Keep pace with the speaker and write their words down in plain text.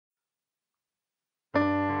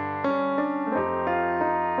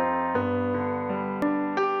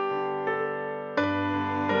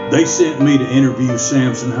They sent me to interview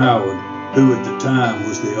Samson Howard, who at the time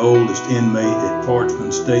was the oldest inmate at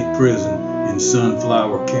Parchman State Prison in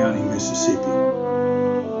Sunflower County, Mississippi.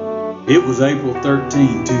 It was April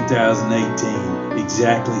 13, 2018,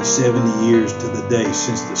 exactly 70 years to the day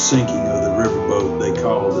since the sinking of the riverboat they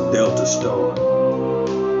called the Delta Star.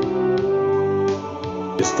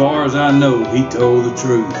 As far as I know, he told the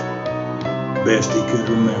truth, best he could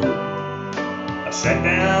remember. I sat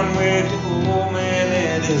down with the old man,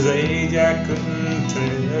 and his age I couldn't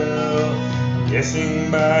tell.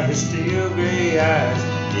 Guessing by his steel gray eyes,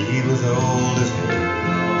 he was old as hell.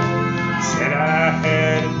 He said I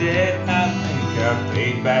had a debt I think I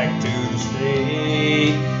paid back to the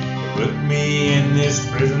state. They put me in this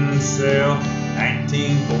prison cell,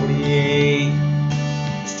 1948.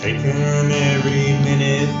 It's taken every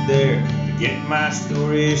minute there to get my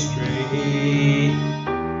story straight.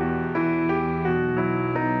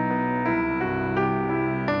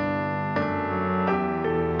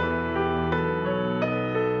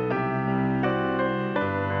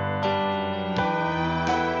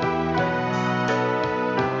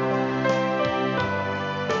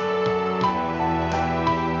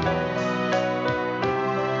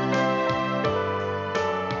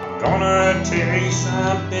 Gonna tell you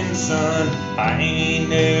something, son, I ain't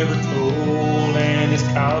never told, and it's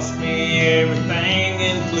cost me everything,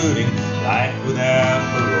 including life without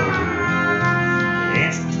parole. The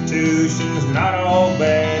institution's not all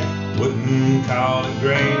bad, wouldn't call it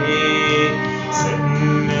great.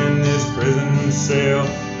 Sitting in this prison cell,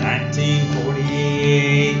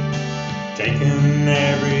 1948, taking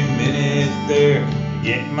every minute there to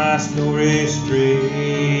get my story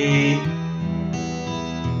straight.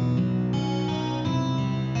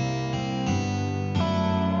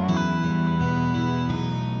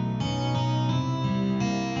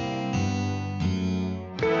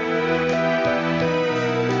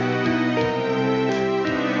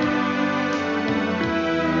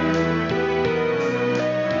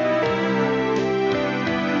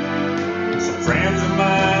 Friends of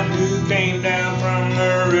mine who came down from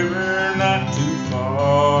the river not too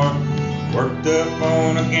far worked up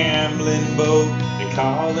on a gambling boat they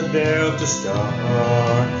call the Delta Star.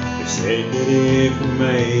 They said that if we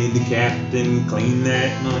made the captain clean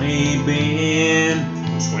that money bin,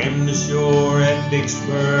 swim to shore at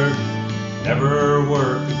Vicksburg, never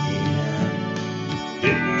work again.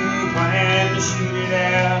 Didn't plan to shoot it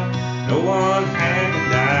out, no one had to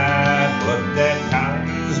die, but that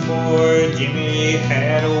boy Jimmy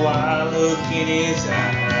had a wild look in his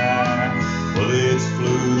eye. Bullets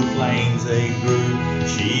flew, flames they grew,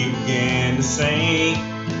 she began to sink.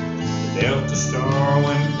 The Delta Star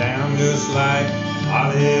went down just like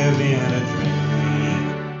I live in a dream.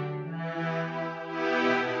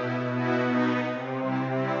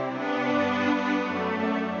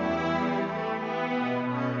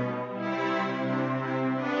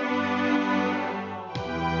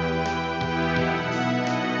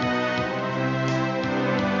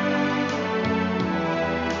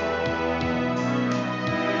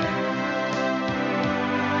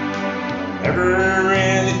 Never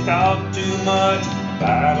really thought too much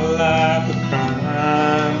about a life of crime. I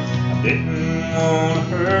didn't want to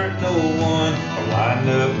hurt no one or wind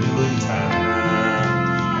up doing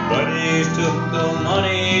time. Buddies took the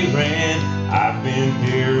money, ran. I've been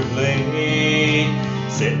here of late,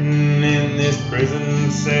 sitting in this prison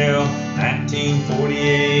cell,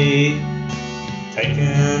 1948,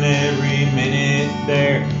 taking every minute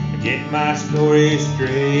there to get my story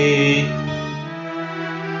straight.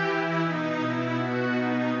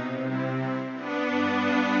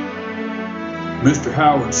 Mr.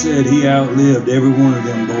 Howard said he outlived every one of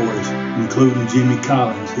them boys, including Jimmy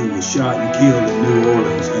Collins, who was shot and killed in New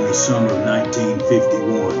Orleans in the summer of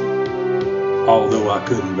 1951, although I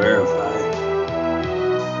couldn't verify it.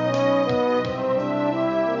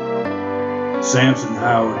 Samson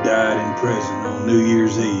Howard died in prison on New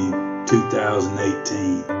Year's Eve,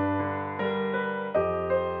 2018.